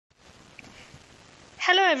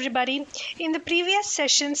Hello everybody. In the previous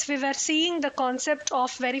sessions we were seeing the concept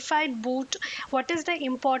of verified boot, what is the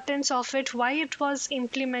importance of it, why it was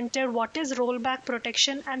implemented, what is rollback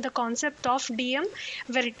protection and the concept of DM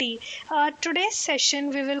Verity. Today's session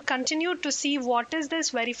we will continue to see what is this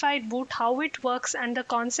verified boot, how it works and the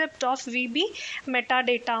concept of VB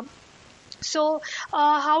metadata. So,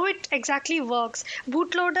 how it exactly works?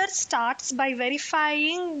 Bootloader starts by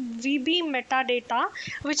verifying VB metadata,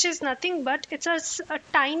 which is nothing but it's a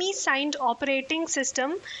tiny signed operating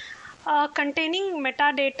system containing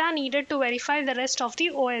metadata needed to verify the rest of the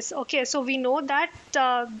OS. Okay, so we know that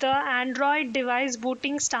the Android device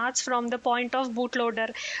booting starts from the point of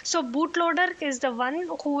bootloader. So bootloader is the one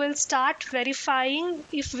who will start verifying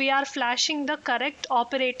if we are flashing the correct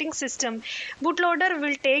operating system. Bootloader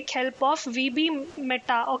will take help of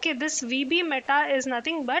VBMETA. Okay, this VBMETA is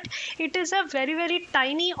nothing but it is a very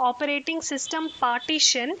tiny operating system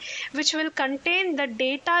partition which will contain the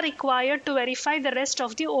data required to verify the rest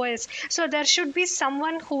of the OS. So there should be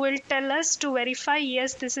someone who will tell us to verify,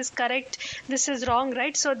 yes, this is correct, this is wrong,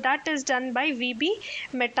 right? So that is done by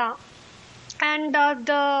VBMETA. And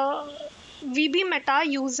the VBMETA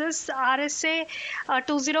uses RSA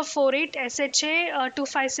 2048 SHA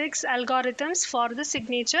 256 algorithms for the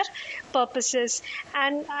signature purposes.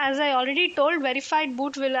 And as I already told, verified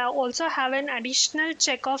boot will also have an additional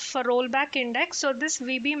check of rollback index. So this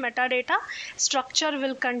VB metadata structure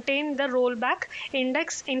will contain the rollback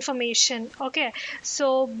index information. Okay,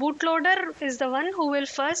 so bootloader is the one who will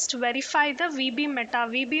first verify the VB meta.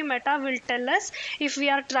 VB meta will tell us if we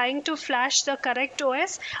are trying to flash the correct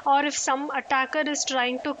OS or if some attacker is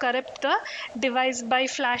trying to corrupt the device by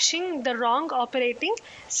flashing the wrong operating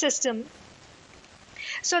system.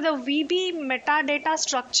 So the VB metadata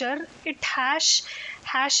structure, it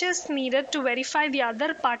hashes needed to verify the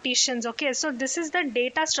other partitions. Okay, so this is the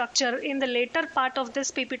data structure. In the later part of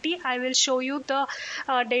this PPT, I will show you the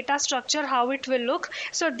data structure, how it will look.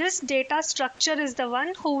 So this data structure is the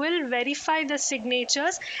one who will verify the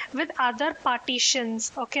signatures with other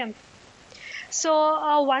partitions. Okay.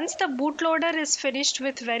 So once the bootloader is finished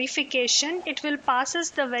with verification, it will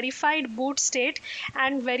passes the verified boot state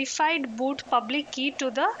and verified boot public key to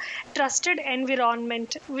the trusted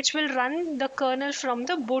environment, which will run the kernel from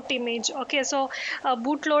the boot image. Okay, so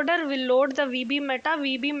bootloader will load the VB meta.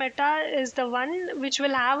 VB meta is the one which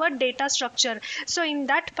will have a data structure. So in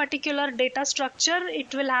that particular data structure,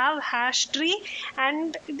 it will have hash tree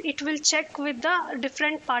and it will check with the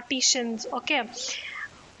different partitions. Okay.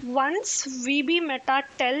 Once VB meta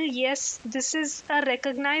tell yes, this is a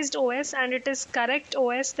recognized OS and it is correct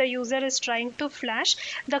OS the user is trying to flash,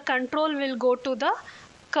 the control will go to the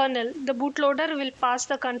kernel. The bootloader will pass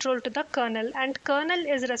the control to the kernel and kernel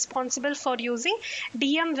is responsible for using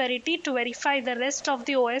DM Verity to verify the rest of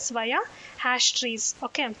the OS via hash trees.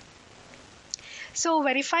 Okay. So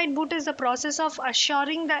verified boot is the process of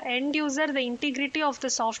assuring the end user the integrity of the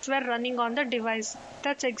software running on the device.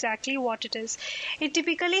 That's exactly what it is. It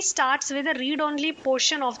typically starts with a read-only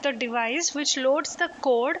portion of the device which loads the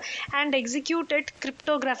code and execute it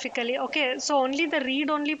cryptographically. Okay, so only the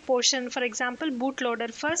read-only portion, for example,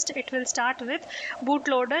 bootloader. First, it will start with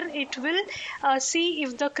bootloader. It will see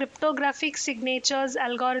if the cryptographic signatures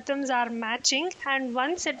algorithms are matching, and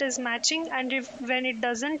once it is matching and when it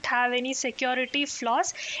doesn't have any security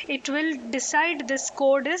flaws, it will decide this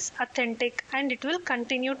code is authentic and it will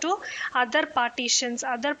continue to other partitions.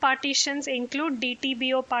 Other partitions include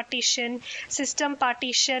DTBO partition, system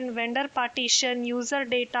partition, vendor partition, user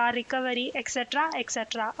data, recovery, etc.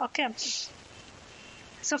 etc. Okay.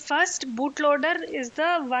 So first, bootloader is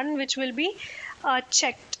the one which will be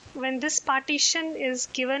checked. When this partition is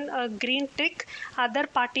given a green tick, other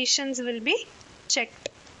partitions will be checked.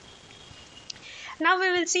 Now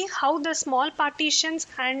we will see how the small partitions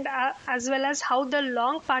and as well as how the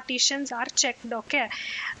long partitions are checked. Okay,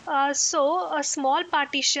 so small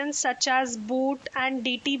partitions such as boot and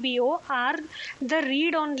DTBO are the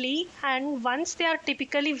read only, and once they are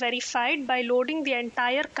typically verified by loading the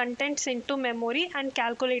entire contents into memory and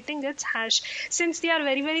calculating its hash. Since they are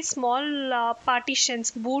very small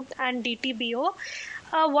partitions, boot and DTBO,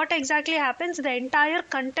 what exactly happens? The entire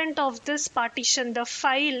content of this partition, the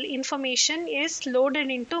file information, is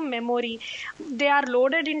loaded into memory. They are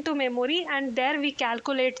loaded into memory and there we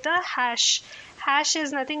calculate the hash. Hash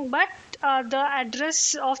is nothing but the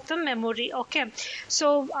address of the memory. Okay,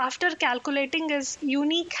 so after calculating is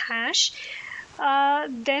unique hash,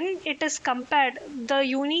 then it is compared. The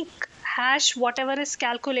unique hash whatever is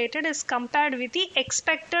calculated is compared with the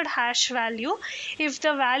expected hash value. If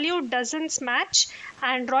the value doesn't match,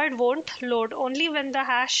 Android won't load. Only when the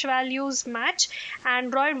hash values match,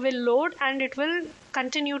 Android will load and it will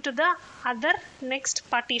continue to the other next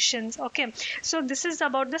partitions. Okay, so this is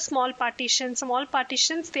about the small partitions. Small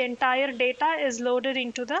partitions, the entire data is loaded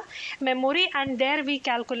into the memory and there we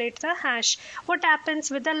calculate the hash. What happens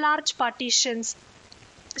with the large partitions?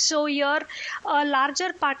 So here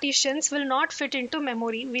larger partitions will not fit into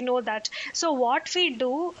memory, we know that. So what we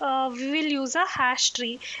do, we will use a hash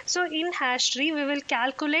tree. So in hash tree we will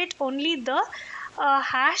calculate only the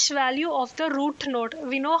hash value of the root node.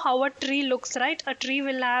 We know how a tree looks, right? A tree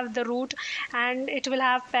will have the root and it will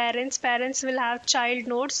have parents will have child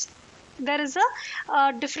nodes. There is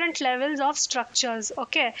a different levels of structures.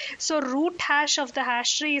 Okay, so root hash of the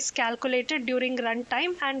hash tree is calculated during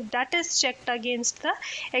runtime and that is checked against the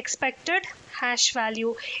expected hash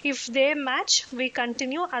value. If they match, we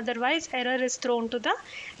continue, otherwise error is thrown to the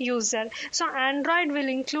user. So Android will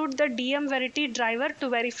include the dmverity driver to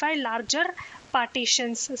verify larger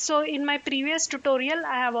partitions. So in my previous tutorial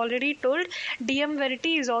I have already told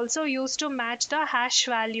dmverity is also used to match the hash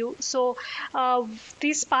value. So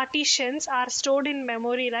these partitions are stored in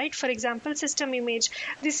memory, right? For example, system image,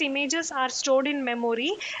 these images are stored in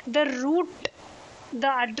memory. The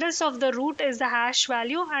address of the root is the hash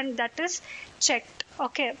value and that is checked.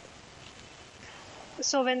 Okay,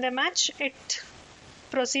 so when they match, it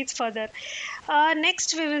proceeds further.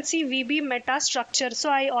 Next we will see VBMETA structure. So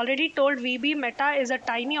I already told VBMETA is a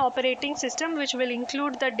tiny operating system which will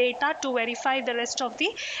include the data to verify the rest of the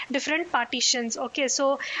different partitions. Okay,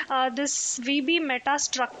 so this VBMETA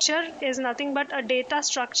structure is nothing but a data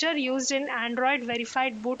structure used in Android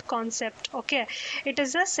verified boot concept. Okay, it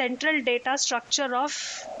is a central data structure of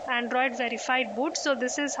Android verified boot. So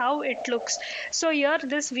this is how it looks. So here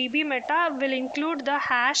this VBMETA will include the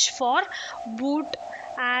hash for boot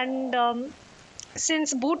and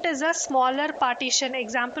since boot is a smaller partition,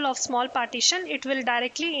 example of small partition, it will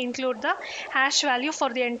directly include the hash value for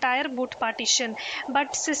the entire boot partition.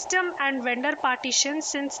 But system and vendor partitions,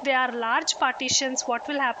 since they are large partitions, what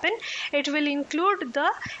will happen? It will include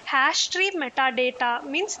the hash tree metadata,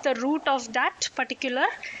 means the root of that particular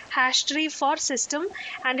hash tree for system,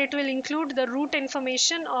 and it will include the root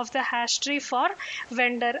information of the hash tree for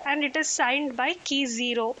vendor, and it is signed by key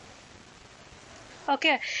 0.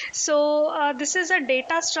 Okay, so this is a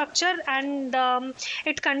data structure and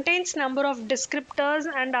it contains number of descriptors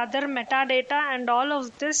and other metadata, and all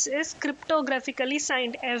of this is cryptographically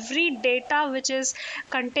signed. Every data which is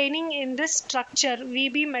containing in this structure,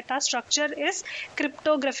 VBMETA structure, is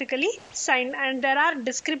cryptographically signed, and there are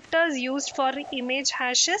descriptors used for image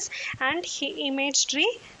hashes and image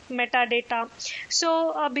tree metadata.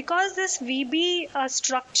 So because this VB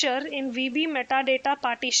structure in VB metadata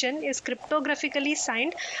partition is cryptographically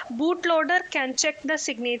signed, bootloader can check the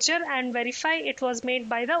signature and verify it was made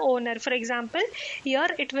by the owner. For example, here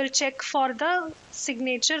it will check for the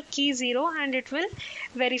signature key 0 and it will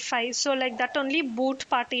verify. So like that only boot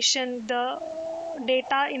partition, the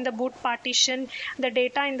data in the boot partition, the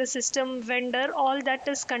data in the system vendor, all that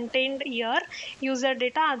is contained here. User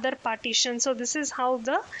data, other partition. So this is how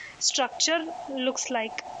the structure looks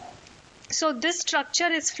like. So this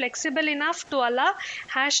structure is flexible enough to allow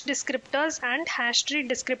hash descriptors and hash tree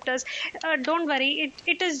descriptors. Don't worry,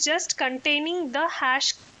 it is just containing the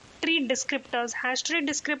hash tree descriptors. Hash tree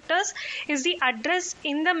descriptors is the address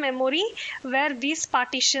in the memory where these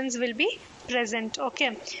partitions will be present.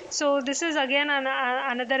 Okay, so this is again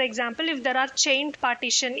another example. If there are chained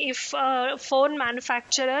partition, if a phone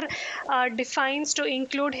manufacturer defines to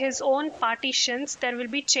include his own partitions, there will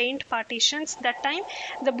be chained partitions. That time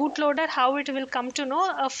the bootloader, how it will come to know,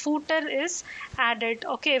 a footer is added.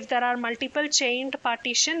 Okay, if there are multiple chained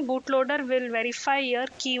partition, bootloader will verify here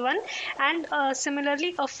key 1, and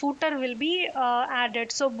similarly a footer will be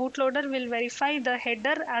added. So bootloader will verify the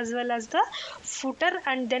header as well as the footer,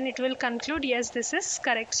 and then it will conclude yes, this is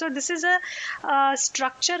correct. So this is a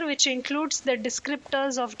structure which includes the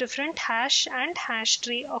descriptors of different hash and hash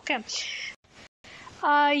tree. Okay.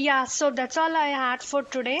 Yeah, so that's all I had for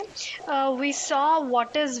today. We saw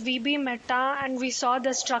what is VBMETA and we saw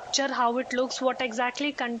the structure, how it looks, what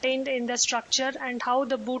exactly contained in the structure, and how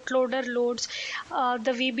the bootloader loads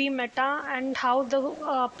the VBMETA and how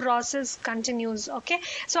the process continues. Okay,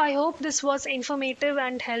 so I hope this was informative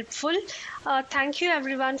and helpful. Thank you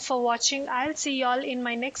everyone for watching. I'll see you all in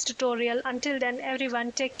my next tutorial. Until then,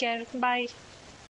 everyone, take care. Bye.